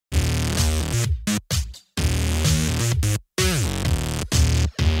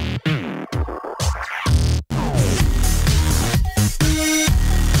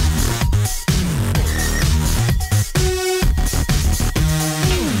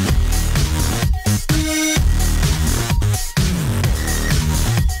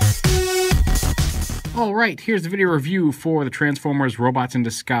All right, here's the video review for the Transformers Robots in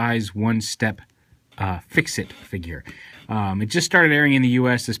Disguise one-step FIXIT figure. It just started airing in the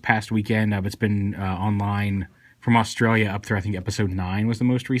US this past weekend, but it's been online from Australia up through, I think, episode 9 was the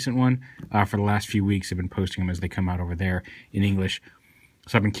most recent one. For the last few weeks, I've been posting them as they come out over there in English,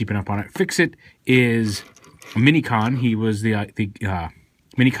 so I've been keeping up on it. FIXIT is a Minicon. He was the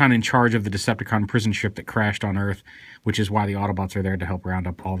Minicon in charge of the Decepticon prison ship that crashed on Earth, which is why the Autobots are there to help round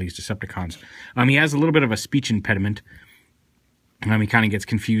up all these Decepticons. He has a little bit of a speech impediment. He kind of gets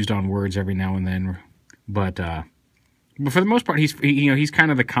confused on words every now and then, but for the most part, he's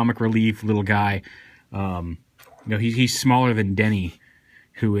kind of the comic relief little guy. He's smaller than Denny,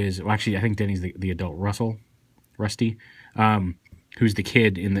 who is, well, actually, I think Denny's the adult Rusty, who's the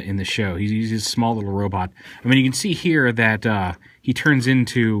kid in the show. He's a small little robot. You can see here that he turns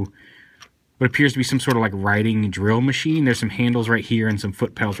into what appears to be some sort of like riding drill machine. There's some handles right here and some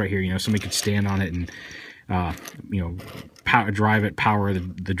foot pedals right here. Somebody could stand on it and drive it, power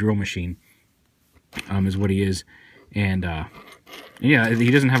the drill machine. Is what he is, and yeah, he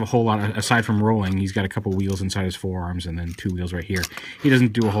doesn't have a whole lot aside from rolling. He's got a couple wheels inside his forearms and then 2 wheels right here. He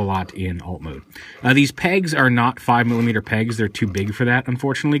doesn't do a whole lot in alt mode. These pegs are not 5mm pegs. They're too big for that,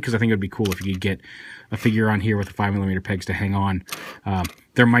 unfortunately, because I think it would be cool if you could get a figure on here with 5mm pegs to hang on.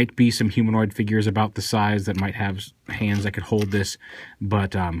 There might be some humanoid figures about the size that might have hands that could hold this,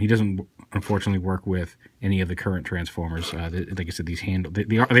 but he doesn't, unfortunately, work with any of the current Transformers. Like I said, these handles,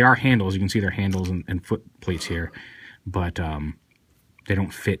 they are handles. You can see their handles and foot plates here, but they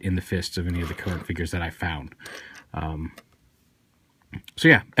don't fit in the fists of any of the current figures that I found. So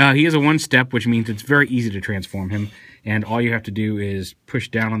yeah, he is a one-step, which means it's very easy to transform him. And all you have to do is push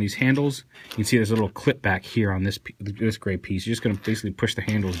down on these handles. You can see there's a little clip back here on this gray piece. You're just going to basically push the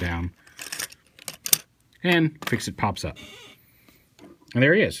handles down, and FIXIT pops up. And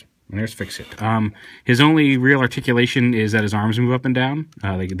there he is. And there's FIXIT. His only real articulation is that his arms move up and down.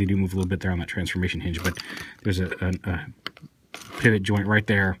 They do move a little bit there on that transformation hinge, but there's a pivot joint right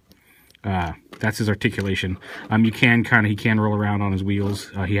there. That's his articulation. He can roll around on his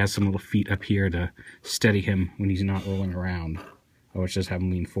wheels. He has some little feet up here to steady him when he's not rolling around, which does have him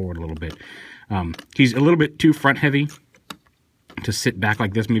lean forward a little bit. He's a little bit too front heavy to sit back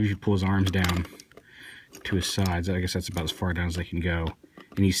like this. Maybe if you pull his arms down to his sides, I guess that's about as far down as they can go.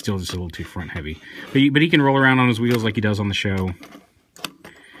 And he's still just a little too front heavy. But he can roll around on his wheels like he does on the show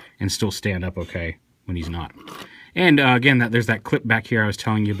and still stand up okay when he's not. And again, there's that clip back here I was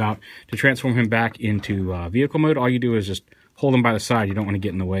telling you about. To transform him back into vehicle mode, all you do is just hold him by the side. You don't want to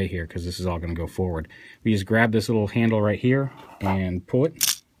get in the way here because this is all going to go forward. We just grab this little handle right here and pull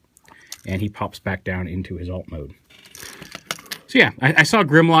it, and he pops back down into his alt mode. So yeah, I saw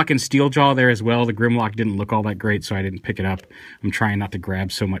Grimlock and Steeljaw there as well. The Grimlock didn't look all that great, so I didn't pick it up. I'm trying not to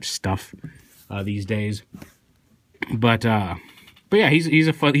grab so much stuff these days. But yeah, he's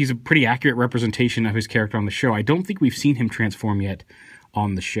a pretty accurate representation of his character on the show. I don't think we've seen him transform yet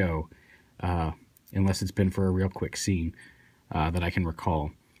on the show, unless it's been for a real quick scene that I can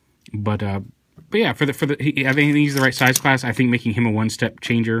recall. But yeah, I think he's the right size class. I think making him a one-step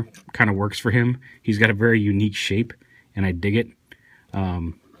changer kind of works for him. He's got a very unique shape, and I dig it.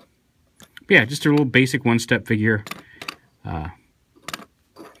 But yeah, just a little basic one-step figure. I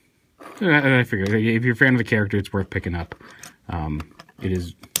figure if you're a fan of the character, it's worth picking up. It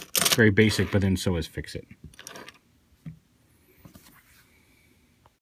is very basic, but then so is FIXIT.